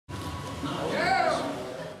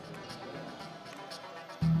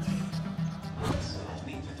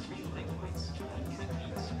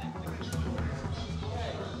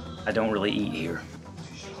I don't really eat here.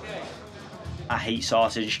 I hate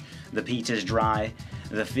sausage, the pizza's dry,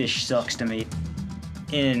 the fish sucks to me.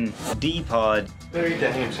 In D-Pod, Better eat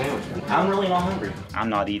that ham sandwich. I'm really not hungry. I'm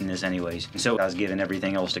not eating this anyways. So I was giving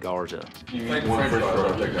everything else to Garza. You eat one French fry,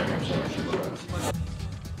 I'll take that ham sandwich.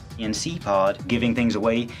 In C-Pod, giving things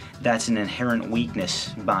away, that's an inherent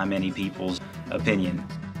weakness by many people's opinion.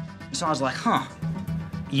 So I was like, huh,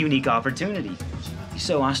 unique opportunity.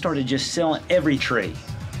 So I started just selling every tray.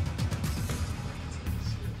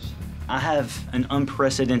 I have an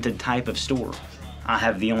unprecedented type of store. I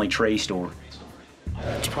have the only tray store.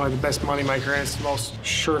 It's probably the best moneymaker and it's the most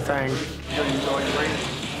sure thing.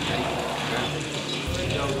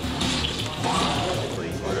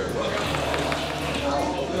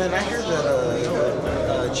 Man, I hear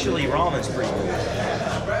that chili ramen's pretty good.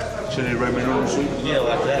 Chili ramen noodle soup? Yeah,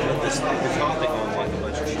 like that, with the topping on like a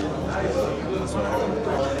bunch of shit.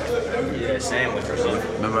 Yeah, sandwich or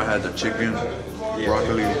something. Remember I had the chicken,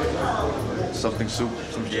 broccoli, something soup,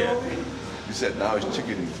 some shit? Yeah. You said now it's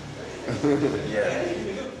chickeny. Yeah.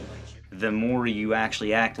 The more you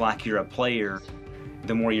actually act like you're a player,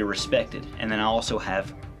 the more you're respected. And then I also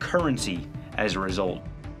have currency as a result.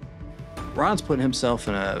 Ron's putting himself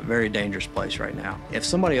in a very dangerous place right now. If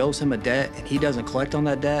somebody owes him a debt and he doesn't collect on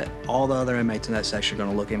that debt, all the other inmates in that section are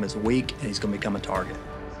going to look at him as weak and he's going to become a target.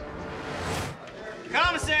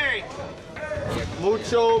 Commissary!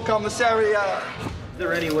 Mucho commissaria. Is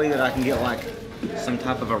there any way that I can get like some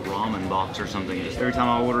type of a ramen box or something? Just every time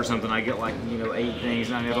I order something, I get like, 8 things,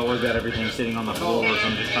 and I've always got everything sitting on the floor, so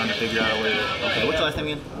I'm just trying to figure out a way to... Okay, what's your last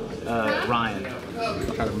name again? Ryan.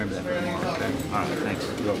 I'll try to remember that for tomorrow, okay? All right, thanks.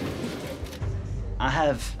 I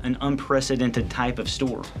have an unprecedented type of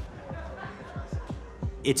store.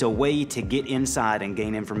 It's a way to get inside and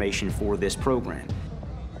gain information for this program.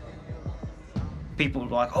 People are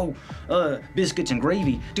like, oh, biscuits and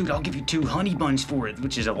gravy. Dude, I'll give you 2 honey buns for it,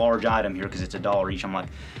 which is a large item here because it's $1 each. I'm like,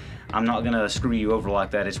 I'm not gonna screw you over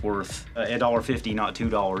like that. It's worth $1.50, not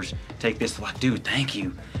 $2. Take this. Like, dude, thank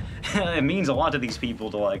you. It means a lot to these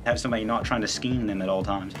people to like have somebody not trying to scheme them at all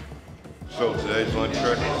times. So today's lunch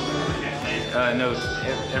ready? No,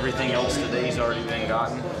 everything else today's already been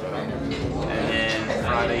gotten. And then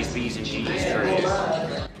Friday's B's and G's trade.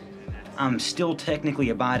 I'm still technically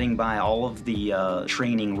abiding by all of the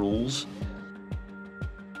training rules.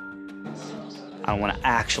 I don't want to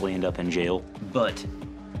actually end up in jail, but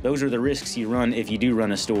those are the risks you run if you do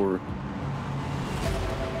run a store